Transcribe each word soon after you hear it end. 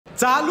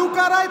चालू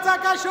करायचा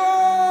का show?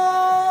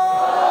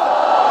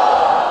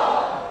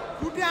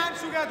 Put your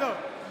hands together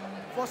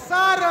for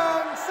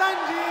Sarang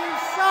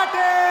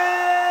Sathaye.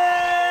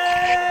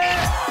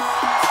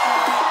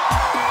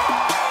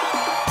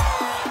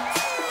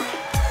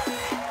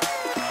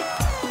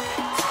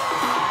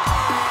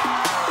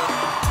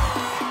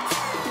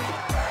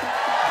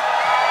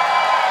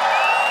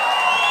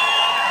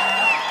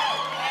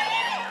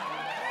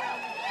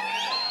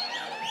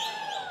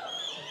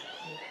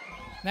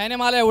 नाही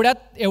मला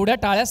एवढ्या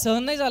टाळ्या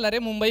सहन नाही झाला रे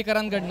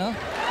मुंबईकरांकडनं.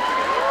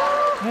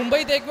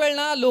 मुंबईत एक वेळ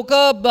ना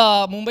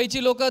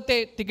मुंबईची लोक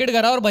ते तिकीट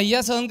घरावर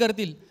भैया सहन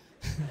करतील,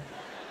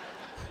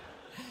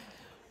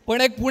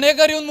 पण एक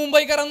पुणेकर येऊन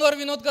मुंबईकरांवर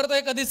विनोद करतो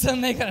हे कधीच सहन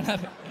नाही करणार.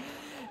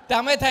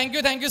 त्यामुळे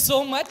थँक्यू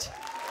सो मच.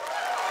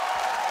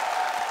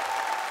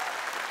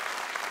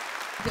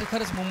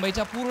 खरंच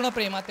मुंबईच्या पूर्ण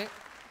प्रेमात आहे,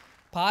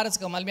 फारच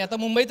कमाल. मी आता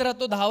मुंबईत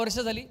राहतो 10 वर्ष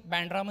झाली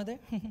बँड्रामध्ये.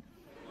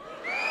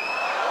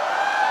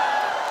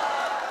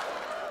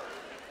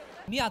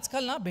 मी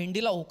आजकाल ना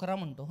भेंडीला ओकरा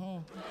म्हणतो.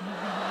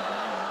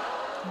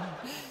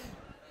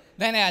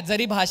 नाही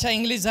जरी भाषा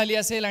इंग्लिश झाली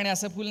असेल आणि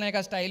असं फुल नाही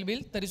का स्टाईल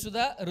बिल, तरी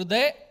सुद्धा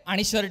हृदय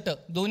आणि शर्ट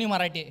दोन्ही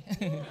मराठी आहे.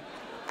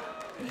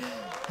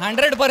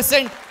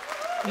 100%,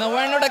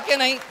 99%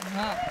 नाही.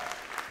 हां,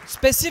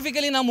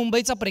 स्पेसिफिकली ना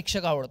मुंबईचा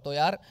प्रेक्षक आवडतो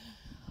यार.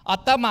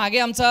 आत्ता मागे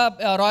आमचा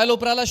रॉयल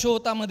ओपराला शो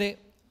होता मध्ये,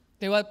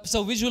 तेव्हा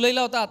 26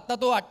 जुलैला होता. आत्ता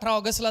तो 18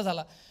 ऑगस्टला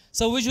झाला.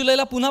 26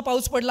 जुलैला पुन्हा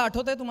पाऊस पडला,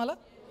 आठवत आहे तुम्हाला?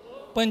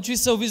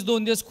 25, 26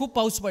 2 दिवस खूप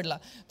पाऊस पडला,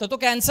 तर तो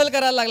कॅन्सल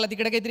करायला लागला.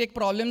 तिकडे काहीतरी एक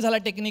प्रॉब्लेम झाला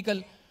टेक्निकल,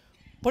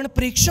 पण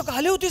प्रेक्षक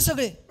आले होते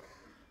सगळे.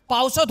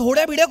 पावसात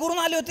होड्या बिड्या करून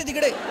आले होते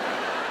तिकडे.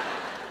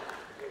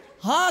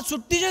 हां,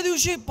 सुट्टीच्या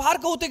दिवशी फार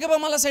कौतुक आहे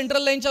मला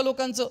सेंट्रल लाईनच्या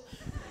लोकांचं.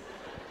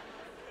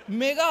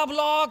 मेगा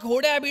ब्लॉक,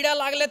 होड्या बिड्या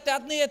लागल्यात, त्यात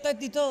नाही येत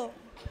आहेत तिथं.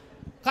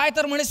 काय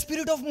तर म्हणे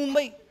स्पिरिट ऑफ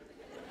मुंबई.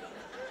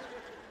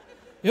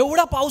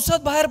 एवढा पावसात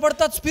बाहेर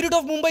पडतात स्पिरिट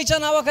ऑफ मुंबईच्या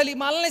नावाखाली.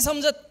 मला नाही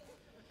समजत.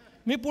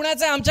 मी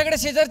पुण्याचा आहे, आमच्याकडे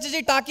शेजारची जी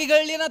टाकी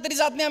गळली ना तरी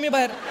जात नाही आम्ही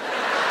बाहेर.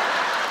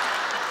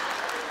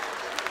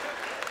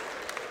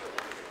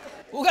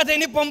 उगा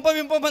त्यांनी पंप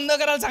बंद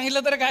करायला सांगितलं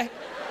तर काय,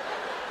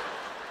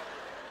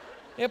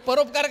 हे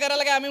परोपकार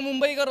करायला काय आम्ही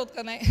मुंबई करत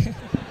का नाही.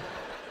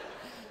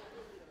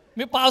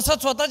 मी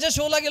पावसात स्वतःच्या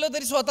शोला गेलो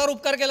तरी स्वतःवर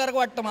उपकार केल्यासारखं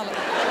वाटतं मला.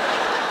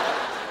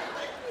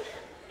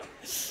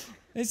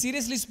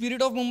 सिरियसली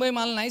स्पिरिट ऑफ मुंबई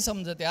मला नाही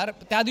समजत यार.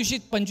 त्या दिवशी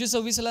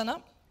 25-26ला ना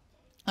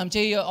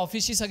आमचे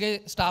ऑफिसची सगळे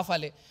स्टाफ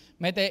आले.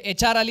 मग ते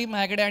HR आली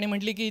माझ्याकडे आणि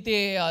म्हटली की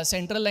ते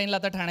सेंट्रल लाईनला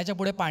आता ठाण्याच्या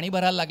पुढे पाणी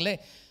भरायला लागलंय,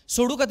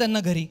 सोडू का त्यांना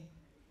घरी?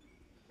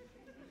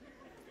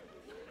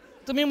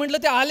 तर मी म्हटलं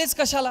ते आलेच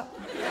कशाला?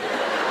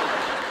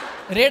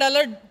 रेड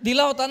अलर्ट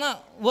दिला होता ना,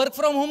 वर्क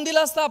फ्रॉम होम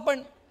दिला असता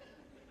आपण.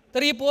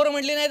 तर ही पोर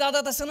म्हटली नाही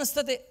दादा तसं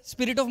नसतं, ते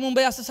स्पिरिट ऑफ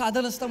मुंबई असं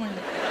साधं नसतं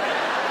म्हणलं.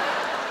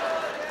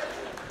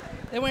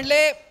 ते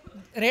म्हणले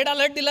रेड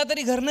अलर्ट दिला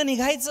तरी घरनं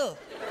निघायचं,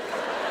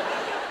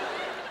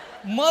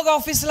 मग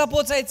ऑफिसला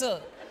पोचायचं,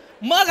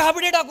 मग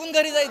हाबडी टाकून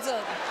घरी जायचं.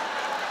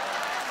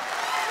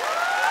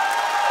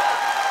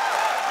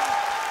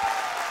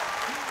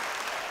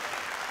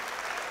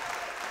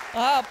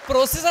 हा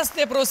प्रोसेस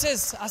असते,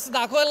 प्रोसेस असं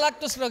दाखवायला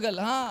लागतो स्ट्रगल.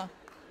 हां,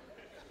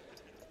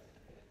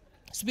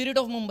 स्पिरिट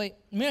ऑफ मुंबई.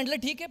 मी म्हटलं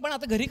ठीक आहे, पण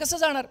आता घरी कसं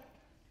जाणार?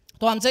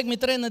 तो आमचा एक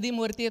मित्र आहे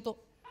नदीमवरती येतो.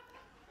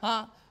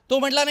 हां, तो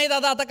म्हटला नाही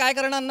दादा आता काय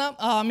करणार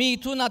ना, मी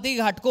इथून आता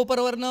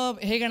घाटकोपरवरनं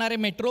हे घेणार आहे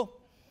मेट्रो,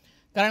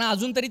 कारण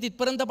अजून तरी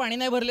तिथपर्यंत पाणी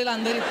नाही भरलेलं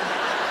अंधेरीत.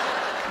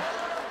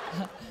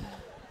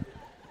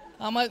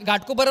 मग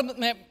घाटकोपर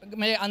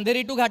म्हणजे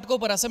अंधेरी टू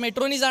घाटकोपर असं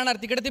मेट्रोनी जाणार.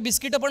 तिकडे ते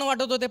बिस्किटं पण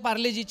वाटत होते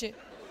पार्लेजीचे.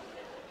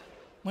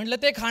 म्हटलं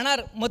ते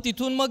खाणार, मग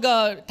तिथून मग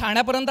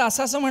ठाण्यापर्यंत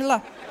असं म्हणला.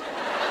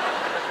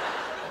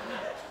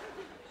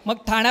 मग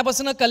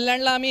ठाण्यापासून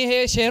कल्याणला आम्ही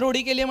हे शेअर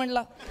होडी केली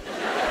म्हणला.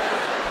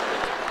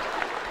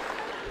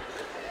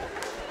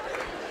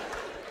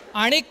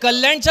 आणि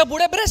कल्याणच्या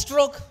पुढे ब्रेस्ट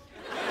स्ट्रोक.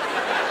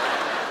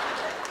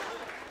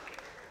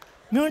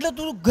 मी म्हटलं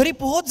तू घरी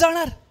पोहोच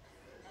जाणार?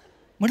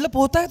 म्हटलं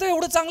पोहता येतं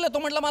एवढं चांगलं? तो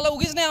म्हटलं मला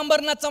उगीच नाही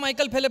अंबरनाथचा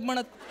मायकल फेलेप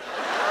म्हणत.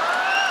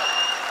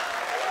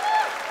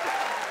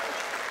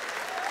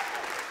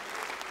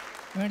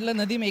 म्हटलं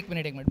नदीम एक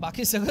मिनिट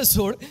बाकी सगळं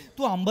सोड,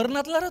 तू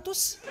अंबरनाथला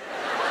राहतोस,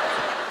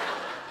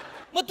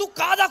 मग तू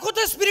का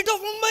दाखवतोय स्पिरिट ऑफ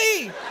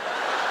मुंबई?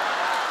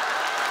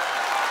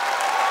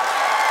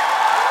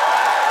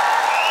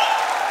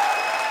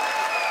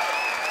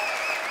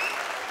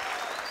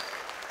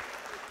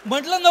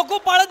 म्हटलं नको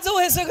पाळत जाऊ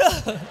हे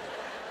सगळं,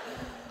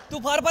 तू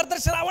फार तर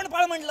श्रावण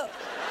पाळ म्हटलं.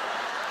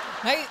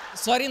 नाही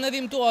सॉरी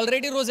नदीम, तू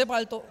ऑलरेडी रोजे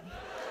पाळतो,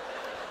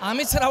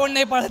 आम्ही श्रावण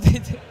नाही पाळत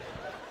इथे.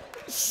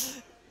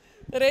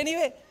 तर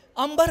एनिवे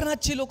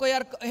अंबरनाथची लोक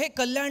यार, हे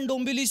कल्याण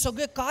डोंबिवली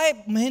सगळे काय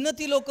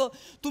मेहनती लोक,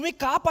 तुम्ही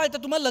का पाळता?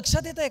 तुम्हाला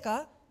लक्षात येत आहे का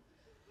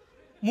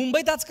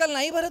मुंबईत आजकाल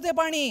नाही भरत आहे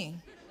पाणी,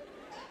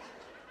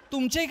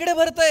 तुमच्या इकडे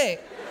भरतंय.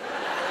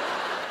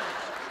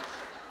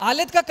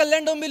 आलेत का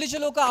कल्याण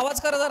डोंबिवलीचे लोक?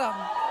 आवाज करा जरा.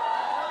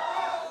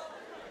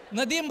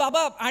 नदीम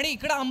बाबा, आणि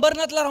इकडं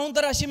अंबरनाथला राहून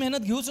तर अशी मेहनत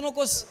घेऊच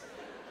नकोस.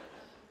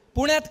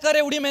 पुण्यात कर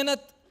एवढी मेहनत,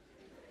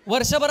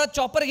 वर्षभरात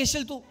चॉपर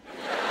घेशील तू.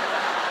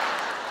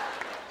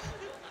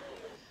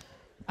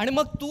 आणि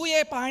मग तू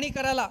ये पाहणी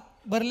करायला,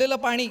 भरलेलं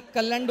पाणी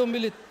कल्याण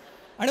डोंबिवलीत,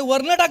 आणि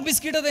वरनं टाक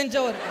बिस्किट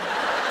त्यांच्यावर.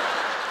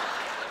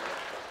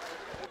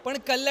 पण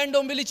कल्याण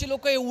डोंबिवलीची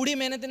लोक एवढी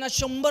मेहनती ना,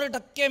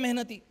 100%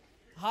 मेहनती,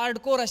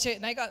 हार्डकोर असे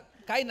नाही का,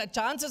 काही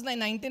चान्सच नाही,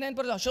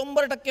 99%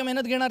 100%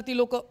 मेहनत घेणार ती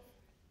लोक.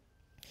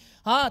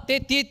 हां,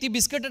 ती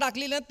बिस्किट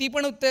टाकली ना, ती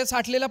पण ते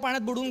साठलेल्या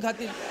पाण्यात बुडवून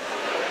खातील.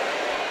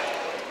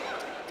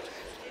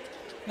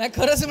 नाही,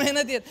 खरंच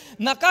मेहनती आहेत.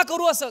 नका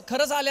करू असं.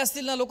 खरंच आले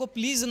असतील ना लोक,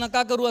 प्लीज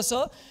नका करू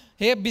असं.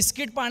 हे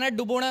बिस्किट पाण्यात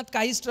डुबवण्यात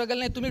काही स्ट्रगल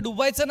नाही. तुम्ही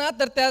डुबवायचं ना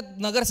तर त्या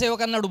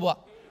नगरसेवकांना डुबवा.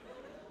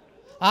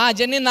 हां,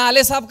 ज्यांनी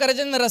नाले साफ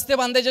करायचे ना, रस्ते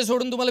बांधायचे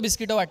सोडून तुम्हाला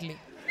बिस्किटं वाटली.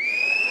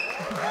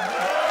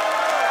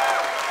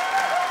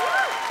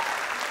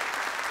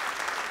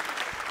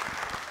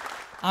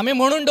 आम्ही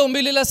म्हणून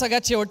डोंबिवलीला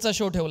सगळ्यात शेवटचा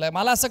शो ठेवलाय.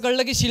 मला असं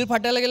कळलं की शील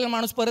फाटायला गेलं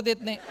माणूस परत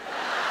येत नाही.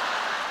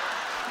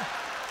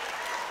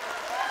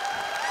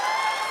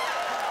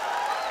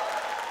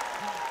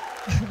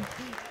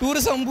 टूर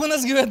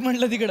संपूनच घेऊयात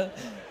म्हटलं, तिकडं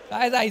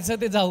काय जायचं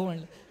ते जाऊ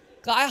म्हणलं.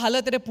 काय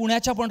हालत रे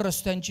पुण्याच्या पण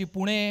रस्त्यांची,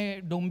 पुणे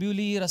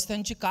डोंबिवली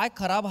रस्त्यांची काय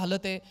खराब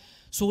हालत आहे.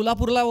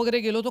 सोलापूरला वगैरे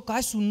गेलो तो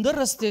काय सुंदर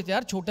रस्ते आहेत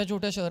यार, छोट्या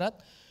छोट्या शहरात.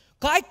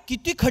 काय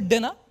किती खड्डे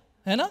ना,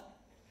 है ना,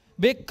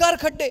 बेकार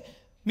खड्डे.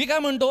 मी काय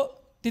म्हणतो,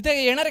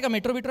 तिथे येणार आहे का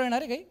मेट्रो बिट्रो,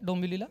 येणार आहे काही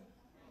डोंबिवलीला?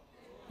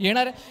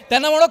 येणार आहे.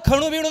 त्यांना म्हणू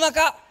खणू बिणू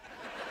नका,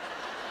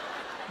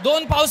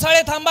 2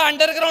 पावसाळे थांबा,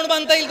 अंडरग्राऊंड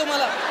बांधता येईल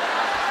तुम्हाला.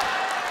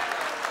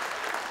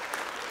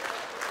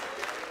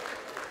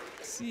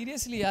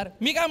 सिरियसली यार,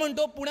 मी काय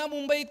म्हणतो, पुण्या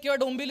मुंबईत किंवा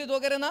डोंबिवलीत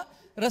वगैरे ना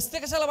रस्ते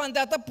कशाला बांधते,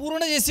 आता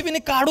पूर्ण JCBने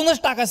काढूनच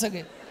टाका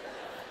सगळे,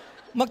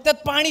 मग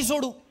त्यात पाणी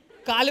सोडू,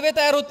 कालवे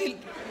तयार होतील.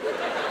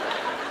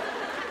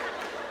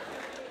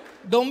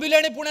 डोंबिवली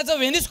आणि पुण्याचं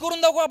व्हेनिस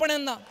करून दाखवू आपण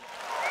यांना.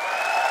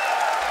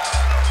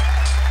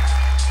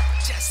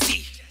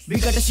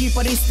 बिकटशी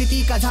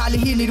परिस्थिती का झाली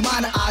ही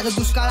निर्माण, आज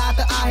दुष्काळात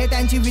आहे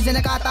त्यांची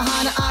विजन का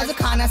तहान, आज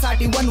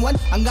खाण्यासाठी वन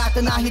अंगात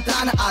नाही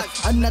त्राण,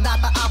 आज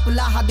अन्नदाता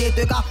आपला हा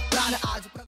देतोय का प्राण, आज